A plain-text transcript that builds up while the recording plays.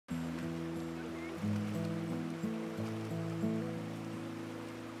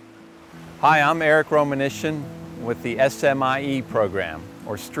Hi, I'm Eric Romanishin with the SMIE program,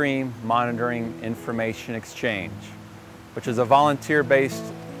 or Stream Monitoring Information Exchange, which is a volunteer-based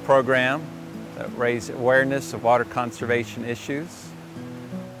program that raises awareness of water conservation issues,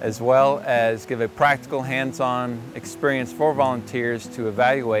 as well as give a practical hands-on experience for volunteers to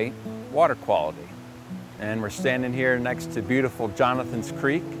evaluate water quality. And we're standing here next to beautiful Jonathan's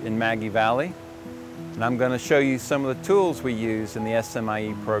Creek in Maggie Valley, and I'm going to show you some of the tools we use in the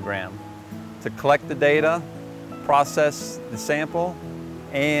SMIE program to collect the data, process the sample,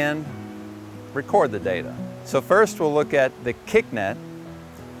 and record the data. So first we'll look at the kick net,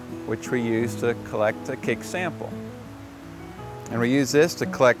 which we use to collect a kick sample. And we use this to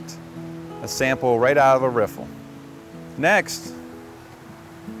collect a sample right out of a riffle. Next,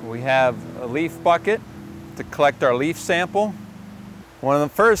 we have a leaf bucket to collect our leaf sample. One of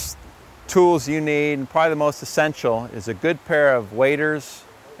the first tools you need, and probably the most essential, is a good pair of waders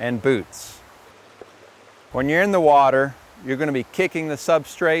and boots. When you're in the water, you're going to be kicking the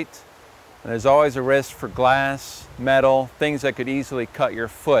substrate, and there's always a risk for glass, metal, things that could easily cut your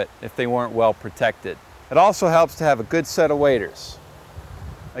foot if they weren't well protected. It also helps to have a good set of waders.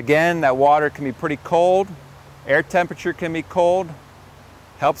 Again, that water can be pretty cold, air temperature can be cold.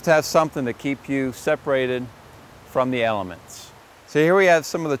 Helps to have something to keep you separated from the elements. So here we have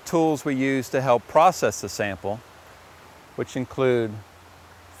some of the tools we use to help process the sample, which include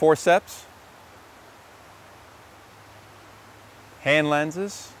forceps, hand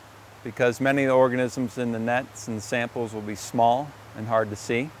lenses, because many of the organisms in the nets and the samples will be small and hard to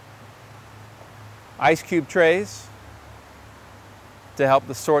see. Ice cube trays to help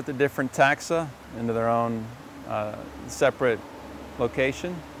to sort the different taxa into their own separate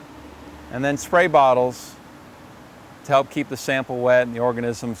location. And then spray bottles to help keep the sample wet and the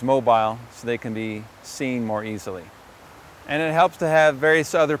organisms mobile so they can be seen more easily. And it helps to have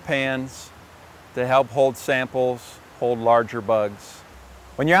various other pans to help hold samples, hold larger bugs.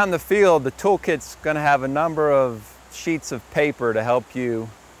 When you're out in the field, the toolkit's going to have a number of sheets of paper to help you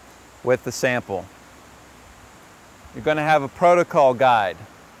with the sample. You're going to have a protocol guide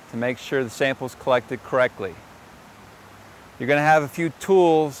to make sure the sample's collected correctly. You're going to have a few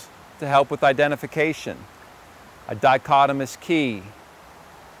tools to help with identification, a dichotomous key,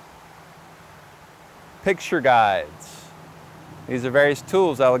 picture guides. These are various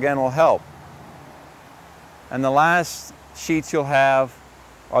tools that again will help. And the last sheets you'll have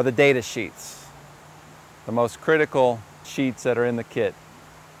are the data sheets, the most critical sheets that are in the kit.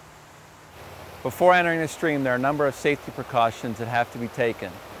 Before entering the stream, there are a number of safety precautions that have to be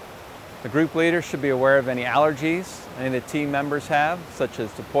taken. The group leader should be aware of any allergies any of the team members have, such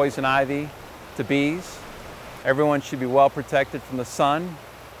as to poison ivy, to bees. Everyone should be well protected from the sun,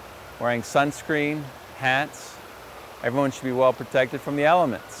 wearing sunscreen, hats. Everyone should be well protected from the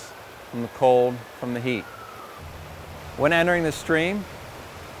elements, from the cold, from the heat. When entering the stream,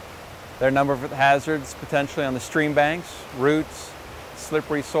 there are a number of hazards potentially on the stream banks, roots,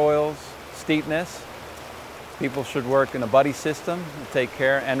 slippery soils, steepness. People should work in a buddy system to take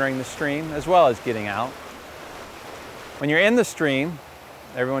care entering the stream as well as getting out. When you're in the stream,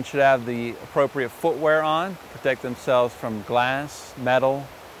 everyone should have the appropriate footwear on to protect themselves from glass, metal,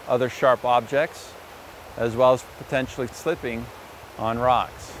 other sharp objects, as well as potentially slipping on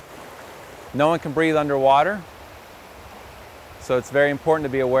rocks. No one can breathe underwater, so it's very important to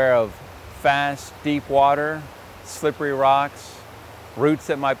be aware of fast, deep water, slippery rocks, roots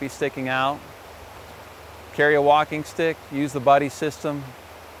that might be sticking out. Carry a walking stick, use the buddy system,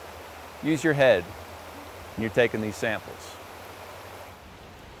 use your head when you're taking these samples.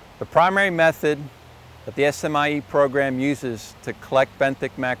 The primary method that the SMIE program uses to collect benthic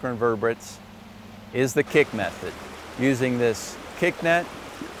macroinvertebrates is the kick method, using this kick net.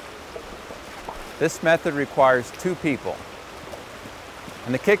 This method requires 2 people.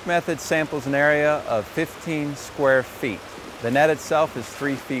 And the kick method samples an area of 15 square feet. The net itself is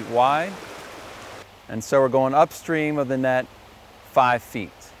 3 feet wide, and so we're going upstream of the net 5 feet.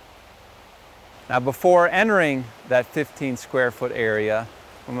 Now before entering that 15 square foot area,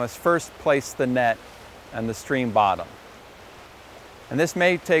 we must first place the net on the stream bottom. And this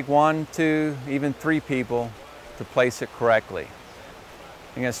may take 1, 2, even 3 people to place it correctly.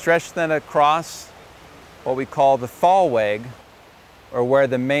 You're going to stretch the net across what we call the thalweg, or where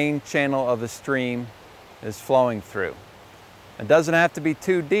the main channel of the stream is flowing through. It doesn't have to be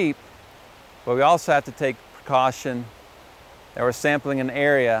too deep, but we also have to take precaution that we're sampling an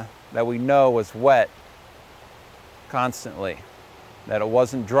area that we know was wet constantly, that it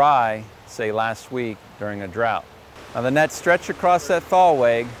wasn't dry, say last week during a drought. Now the net's stretched across that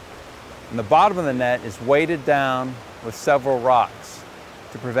thalweg, and the bottom of the net is weighted down with several rocks.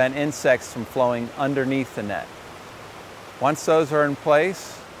 to prevent insects from flowing underneath the net. Once those are in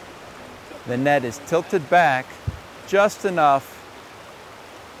place, the net is tilted back just enough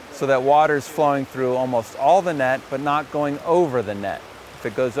so that water is flowing through almost all the net, but not going over the net. If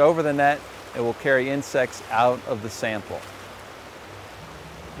it goes over the net, it will carry insects out of the sample.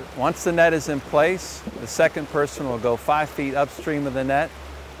 Once the net is in place, the second person will go 5 feet upstream of the net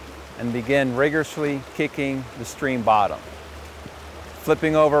and begin rigorously kicking the stream bottom.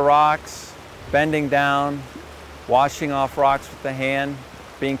 Flipping over rocks, bending down, washing off rocks with the hand,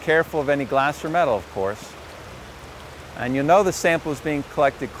 being careful of any glass or metal, of course. And you'll know the sample is being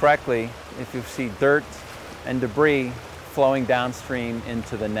collected correctly if you see dirt and debris flowing downstream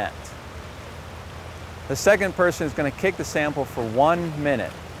into the net. The second person is going to kick the sample for 1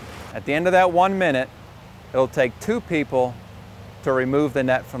 minute. At the end of that 1 minute, it'll take 2 people to remove the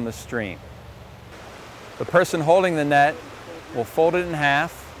net from the stream. The person holding the net will fold it in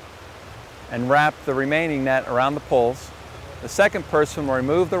half and wrap the remaining net around the poles. The second person will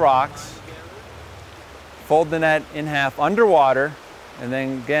remove the rocks, fold the net in half underwater, and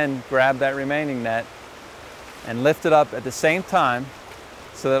then again grab that remaining net and lift it up at the same time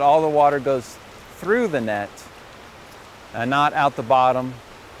so that all the water goes through the net and not out the bottom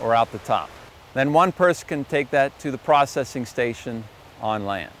or out the top. Then one person can take that to the processing station on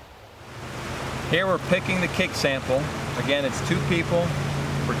land. Here we're picking the kick sample. Again, it's 2 people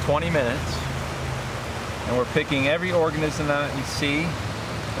for 20 minutes. And we're picking every organism that you see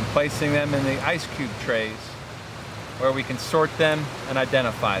and placing them in the ice cube trays where we can sort them and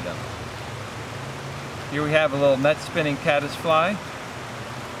identify them. Here we have a little net spinning caddisfly.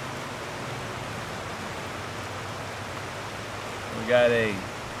 We got a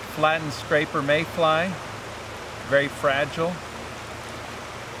flattened scraper mayfly, very fragile.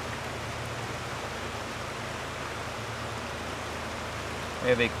 We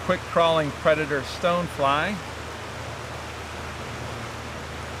have a quick crawling predator stonefly.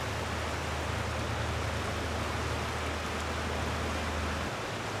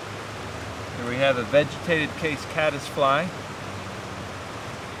 Here we have a vegetated case caddisfly.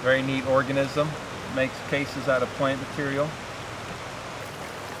 Very neat organism. Makes cases out of plant material.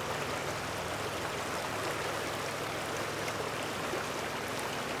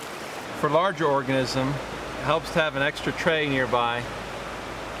 For larger organism, it helps to have an extra tray nearby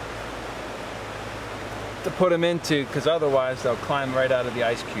to put them into, because otherwise they'll climb right out of the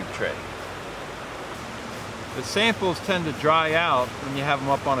ice cube tray. The samples tend to dry out when you have them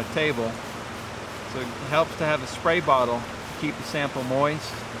up on a table, so it helps to have a spray bottle to keep the sample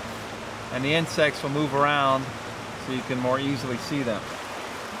moist, and the insects will move around so you can more easily see them.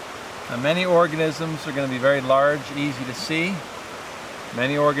 Now, many organisms are going to be very large, easy to see.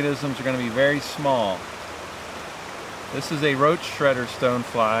 Many organisms are going to be very small. This is a roach shredder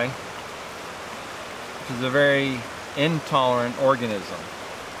stonefly, which is a very intolerant organism.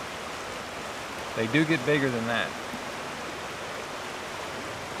 They do get bigger than that.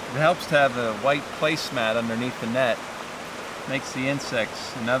 It helps to have a white placemat underneath the net. Makes the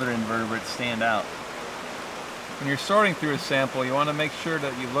insects and other invertebrates stand out. When you're sorting through a sample, you want to make sure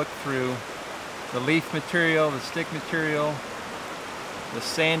that you look through the leaf material, the stick material, the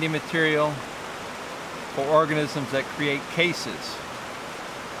sandy material for organisms that create cases,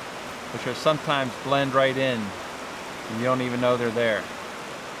 which are sometimes blend right in and you don't even know they're there.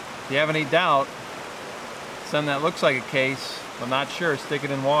 If you have any doubt, something that looks like a case but not sure, stick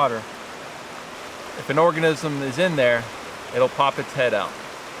it in water. If an organism is in there, it'll pop its head out.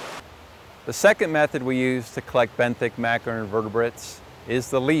 The second method we use to collect benthic macroinvertebrates is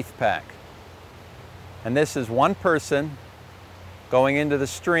the leaf pack. And this is one person going into the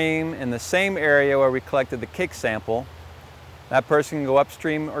stream in the same area where we collected the kick sample. That person can go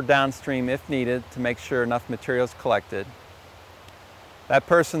upstream or downstream if needed to make sure enough material is collected. That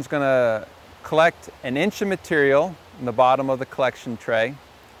person's going to collect an inch of material in the bottom of the collection tray,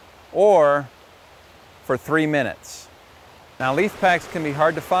 or for 3 minutes. Now, leaf packs can be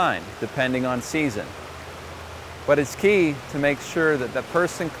hard to find depending on season, but it's key to make sure that the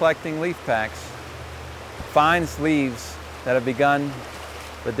person collecting leaf packs finds leaves that have begun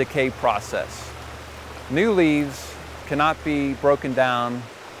the decay process. New leaves cannot be broken down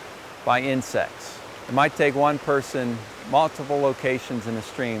by insects. It might take one person multiple locations in a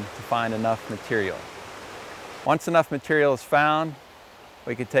stream to find enough material. Once enough material is found,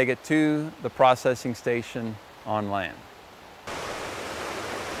 we can take it to the processing station on land.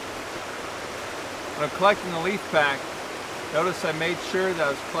 When I'm collecting the leaf pack, notice I made sure that I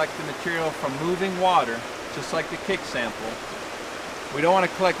was collecting material from moving water, just like the kick sample. We don't want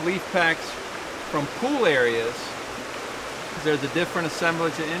to collect leaf packs from pool areas because there's a different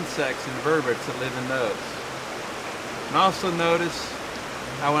assemblage of insects and vertebrates that live in those. And also notice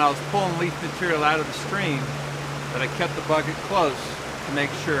how when I was pulling leaf material out of the stream that I kept the bucket close to make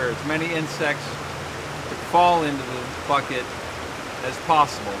sure as many insects would fall into the bucket as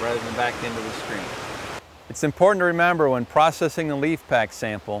possible rather than back into the stream. It's important to remember when processing the leaf pack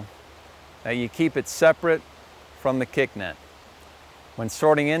sample that you keep it separate from the kick net. When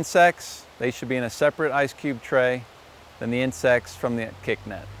sorting insects, they should be in a separate ice cube tray than the insects from the kick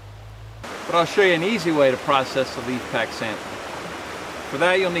net. But I'll show you an easy way to process the leaf pack sample. For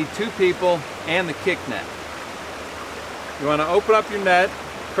that you'll need 2 people and the kick net. You want to open up your net,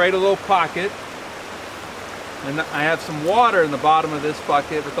 create a little pocket, and I have some water in the bottom of this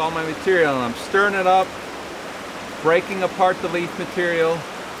bucket with all my material, and I'm stirring it up, breaking apart the leaf material,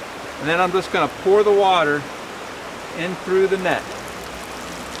 and then I'm just going to pour the water in through the net.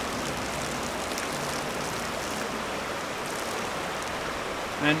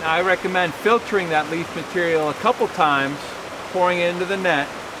 And I recommend filtering that leaf material a couple times, pouring it into the net.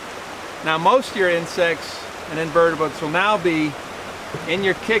 Now most of your insects and invertebrates will now be in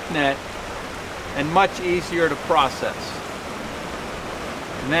your kick net and much easier to process.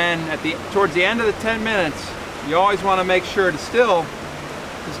 And then towards the end of the 10 minutes, you always want to make sure to still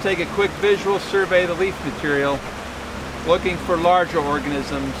just take a quick visual survey of the leaf material, looking for larger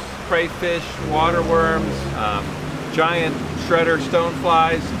organisms, crayfish, water worms, giant shredder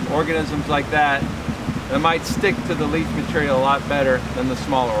stoneflies, organisms like that might stick to the leaf material a lot better than the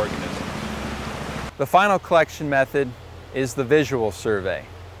smaller organisms. The final collection method is the visual survey.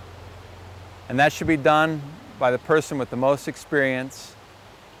 And that should be done by the person with the most experience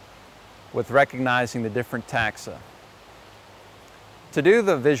with recognizing the different taxa. To do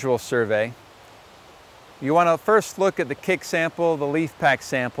the visual survey, you want to first look at the kick sample, the leaf pack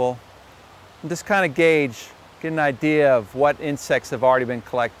sample, and just kind of gauge, get an idea of what insects have already been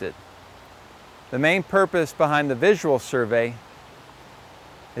collected. The main purpose behind the visual survey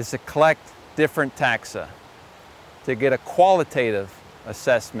is to collect different taxa, to get a qualitative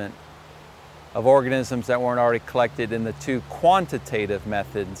assessment of organisms that weren't already collected in the 2 quantitative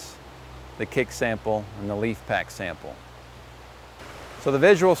methods, the kick sample and the leaf pack sample. So the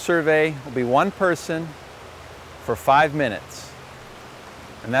visual survey will be 1 person for 5 minutes.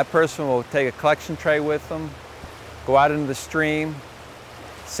 And that person will take a collection tray with them, go out into the stream,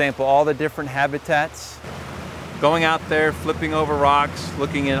 sample all the different habitats, going out there, flipping over rocks,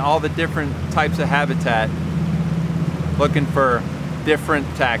 looking in all the different types of habitat, looking for different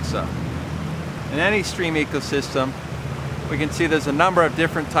taxa. In any stream ecosystem, we can see there's a number of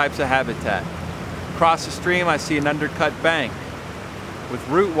different types of habitat. Across the stream, I see an undercut bank with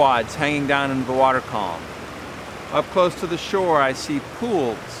root wads hanging down into the water column. Up close to the shore, I see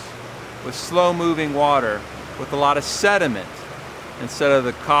pools with slow-moving water with a lot of sediment instead of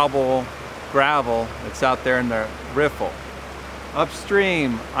the cobble gravel that's out there in the riffle.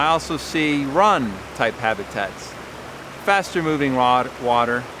 Upstream, I also see run-type habitats. Faster-moving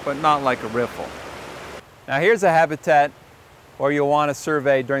water, but not like a riffle. Now here's a habitat where you'll want to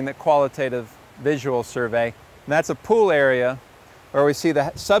survey during the qualitative visual survey. And that's a pool area where we see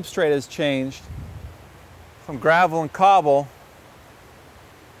the substrate has changed from gravel and cobble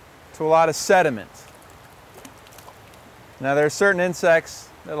to a lot of sediment. Now there are certain insects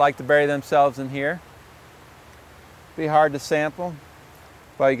that like to bury themselves in here. Be hard to sample,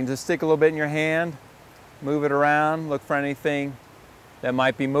 but you can just stick a little bit in your hand, move it around, look for anything that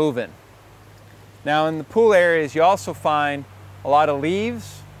might be moving. Now in the pool areas you also find a lot of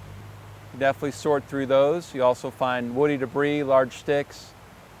leaves. You definitely sort through those. You also find woody debris, large sticks.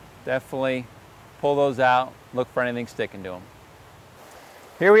 Definitely pull those out, look for anything sticking to them.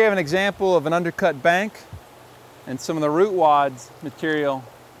 Here we have an example of an undercut bank and some of the root wads material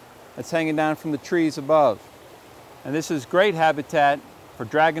that's hanging down from the trees above. And this is great habitat for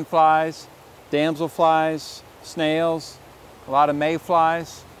dragonflies, damselflies, snails, a lot of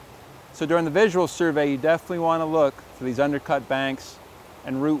mayflies. So during the visual survey, you definitely want to look for these undercut banks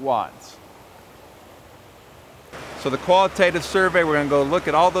and root wads. So the qualitative survey, we're going to go look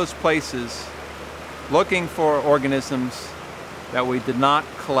at all those places looking for organisms that we did not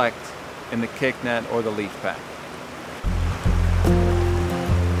collect in the kick net or the leaf pack.